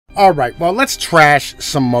Alright, well, let's trash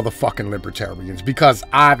some motherfucking libertarians because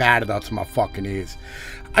I've had it up to my fucking ears.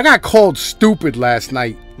 I got called stupid last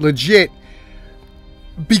night, legit,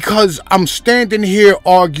 because I'm standing here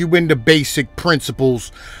arguing the basic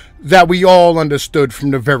principles that we all understood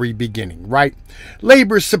from the very beginning, right?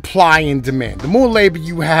 Labor's supply and demand. The more labor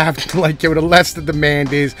you have, like, yo, the less the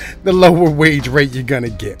demand is, the lower wage rate you're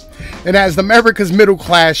gonna get. And as America's middle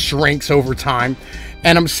class shrinks over time,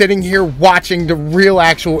 and I'm sitting here watching the real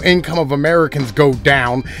actual income of Americans go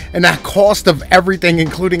down, and that cost of everything,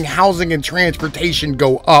 including housing and transportation,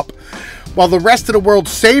 go up, while the rest of the world's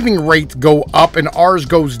saving rates go up and ours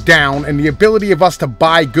goes down, and the ability of us to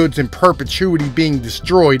buy goods in perpetuity being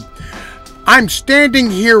destroyed, I'm standing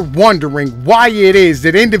here wondering why it is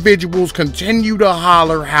that individuals continue to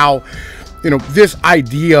holler how, you know, this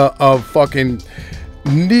idea of fucking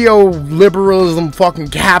neoliberalism, fucking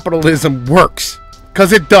capitalism works.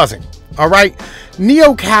 Because it doesn't. Alright?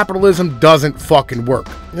 Neo-capitalism doesn't fucking work.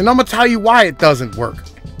 And I'm going to tell you why it doesn't work.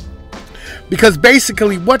 Because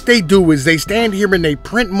basically what they do is they stand here and they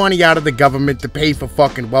print money out of the government to pay for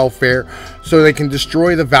fucking welfare so they can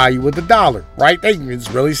destroy the value of the dollar, right? It's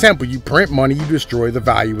really simple. You print money, you destroy the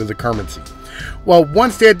value of the currency. Well,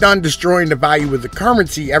 once they're done destroying the value of the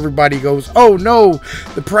currency, everybody goes, oh no,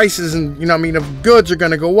 the prices and, you know what I mean, of goods are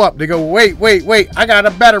going to go up. They go, wait, I got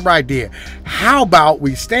a better idea. How about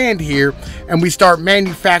we stand here and we start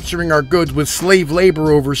manufacturing our goods with slave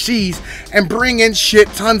labor overseas and bring in shit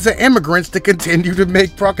tons of immigrants to continue to make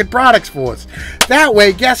fucking products for us. That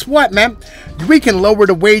way, guess what, man? We can lower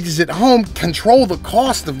the wages at home, control the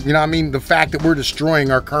cost of, you know what I mean, the fact that we're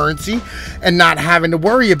destroying our currency and not having to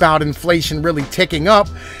worry about inflation really ticking up.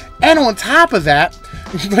 And on top of that,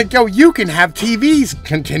 like, yo, you can have TVs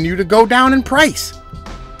continue to go down in price.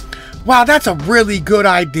 Wow, that's a really good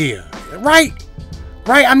idea, right?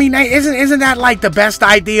 Right? I mean, isn't that like the best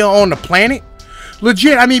idea on the planet?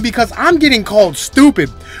 Legit, I mean, because I'm getting called stupid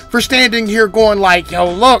for standing here going like,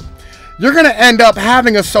 yo, look, you're going to end up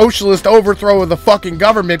having a socialist overthrow of the fucking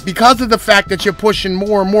government because of the fact that you're pushing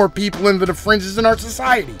more and more people into the fringes in our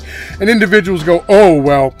society. And individuals go, oh,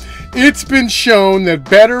 well, it's been shown that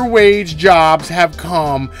better wage jobs have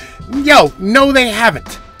come. Yo, no, they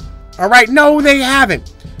haven't. All right? No, they haven't.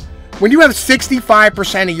 When you have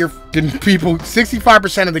 65% of your people,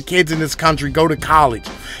 65% of the kids in this country go to college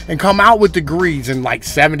and come out with degrees, and like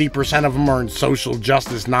 70% of them are in social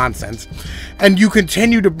justice nonsense, and you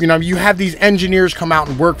continue to, you know, you have these engineers come out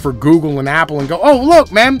and work for Google and Apple and go, oh,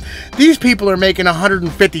 look, man, these people are making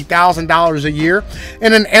 $150,000 a year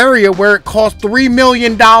in an area where it costs $3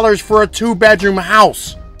 million for a 2-bedroom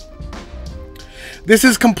house. This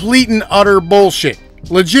is complete and utter bullshit.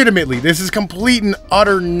 Legitimately, this is complete and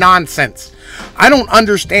utter nonsense. I don't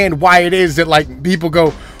understand why it is that, like, people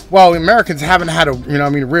go, well, Americans haven't had a, you know, I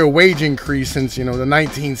mean, real wage increase since, you know, the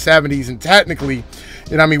 1970s, and technically,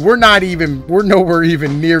 you know, I mean, we're nowhere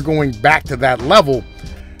even near going back to that level.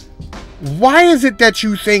 Why is it that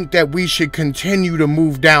you think that we should continue to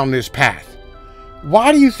move down this path?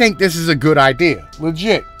 Why do you think this is a good idea?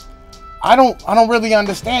 Legit. I don't really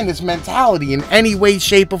understand this mentality in any way,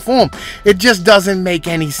 shape, or form. It just doesn't make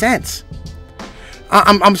any sense.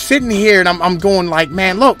 I'm sitting here and I'm going like,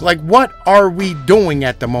 man, look, like, what are we doing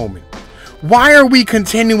at the moment? Why are we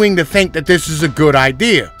continuing to think that this is a good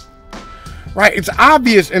idea? Right? It's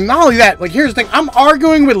obvious. And not only that, like, here's the thing. I'm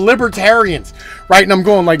arguing with libertarians, right? And I'm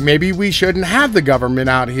going like, maybe we shouldn't have the government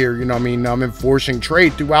out here, you know what I mean, enforcing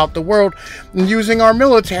trade throughout the world and using our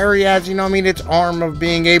military as, you know what I mean, its arm of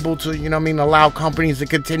being able to, you know what I mean, allow companies to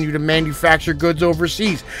continue to manufacture goods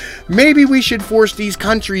overseas. Maybe we should force these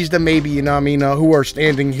countries to maybe, you know what I mean, who are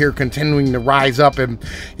standing here continuing to rise up and,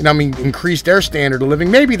 you know what I mean, increase their standard of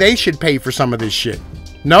living. Maybe they should pay for some of this shit.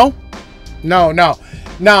 No? No.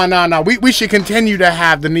 We should continue to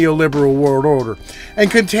have the neoliberal world order and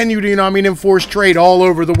continue to, you know what I mean, enforce trade all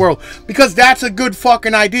over the world, because that's a good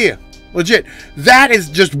fucking idea. Legit. That is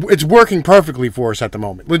just, it's working perfectly for us at the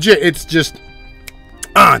moment. Legit. It's just,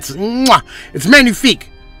 it's magnifique.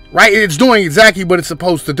 Right? It's doing exactly what it's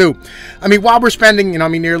supposed to do. I mean, while we're spending, you know, I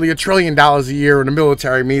mean, nearly $1 trillion a year in the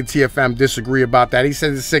military, me and TFM disagree about that. He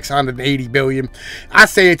says it's 680 billion. I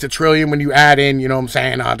say it's $1 trillion when you add in, you know what I'm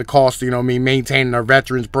saying, the cost, you know what I mean, maintaining our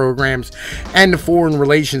veterans programs and the foreign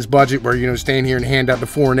relations budget where, you know, staying here and hand out the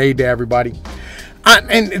foreign aid to everybody.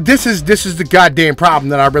 And this is the goddamn problem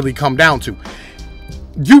that I really come down to.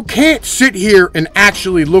 You can't sit here and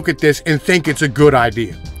actually look at this and think it's a good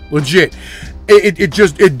idea. Legit.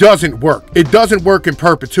 It doesn't work. It doesn't work in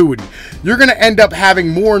perpetuity. You're going to end up having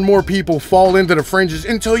more and more people fall into the fringes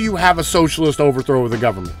until you have a socialist overthrow of the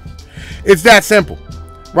government. It's that simple.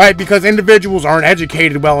 right? Because individuals aren't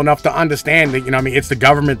educated well enough to understand that, you know what I mean, it's the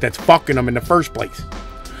government that's fucking them in the first place.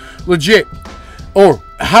 Legit. Or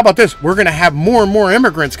how about this? We're going to have more and more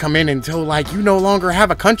immigrants come in until, like, you no longer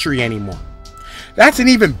have a country anymore. That's an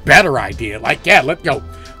even better idea. Like, yeah,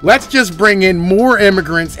 let's just bring in more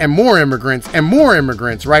immigrants and more immigrants and more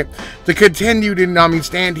immigrants, right? To continue to,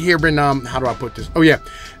 stand here and, how do I put this? Oh, yeah.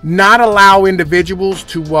 Not allow individuals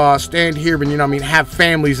to stand here and, have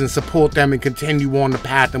families and support them and continue on the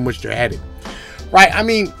path in which they're headed. Right? I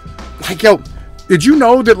mean, like, did you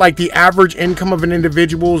know that, like, the average income of an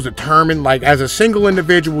individual is determined, like, as a single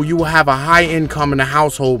individual, you will have a high income in a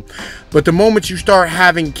household, but the moment you start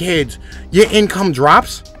having kids, your income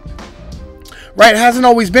drops? Right? It hasn't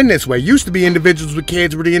always been this way. It used to be individuals with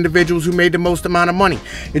kids were the individuals who made the most amount of money.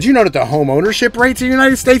 Did you know that the home ownership rates in the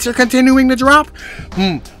United States are continuing to drop?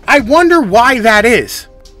 I wonder why that is.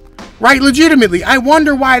 Right? Legitimately, I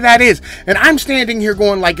wonder why that is. And I'm standing here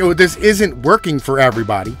going like, oh, this isn't working for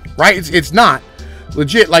everybody. Right? It's not.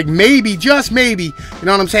 Legit, like maybe, just maybe, you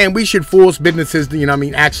know what I'm saying, we should force businesses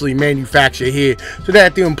to, actually manufacture here so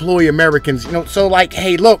that they employ Americans, so like,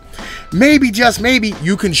 hey, look, maybe, just maybe,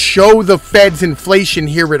 you can show the Fed's inflation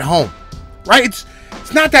here at home, right? It's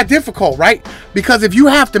not that difficult, right? Because if you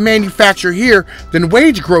have to manufacture here, then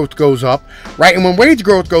wage growth goes up, right? And when wage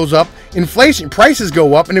growth goes up, inflation, prices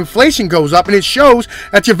go up, and inflation goes up, and it shows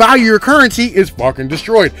that your value of your currency is fucking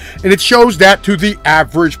destroyed. And it shows that to the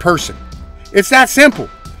average person. It's that simple.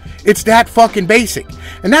 It's that fucking basic.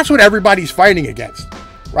 And that's what everybody's fighting against,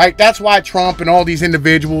 right? That's why Trump and all these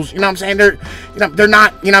individuals, they're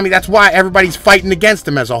not, that's why everybody's fighting against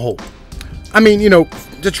them as a whole.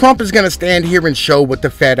 The Trump is going to stand here and show what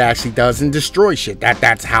the Fed actually does and destroy shit.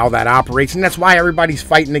 That's how that operates, and that's why everybody's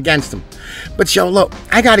fighting against him. But look,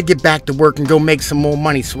 I got to get back to work and go make some more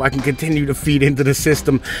money so I can continue to feed into the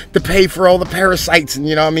system to pay for all the parasites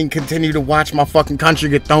and, continue to watch my fucking country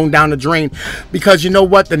get thrown down the drain. Because you know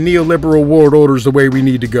what? The neoliberal world order is the way we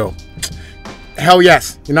need to go. Hell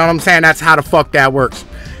yes. You know what I'm saying? That's how the fuck that works.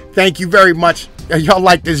 Thank you very much. Y'all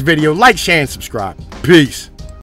like this video. Like, share, and subscribe. Peace.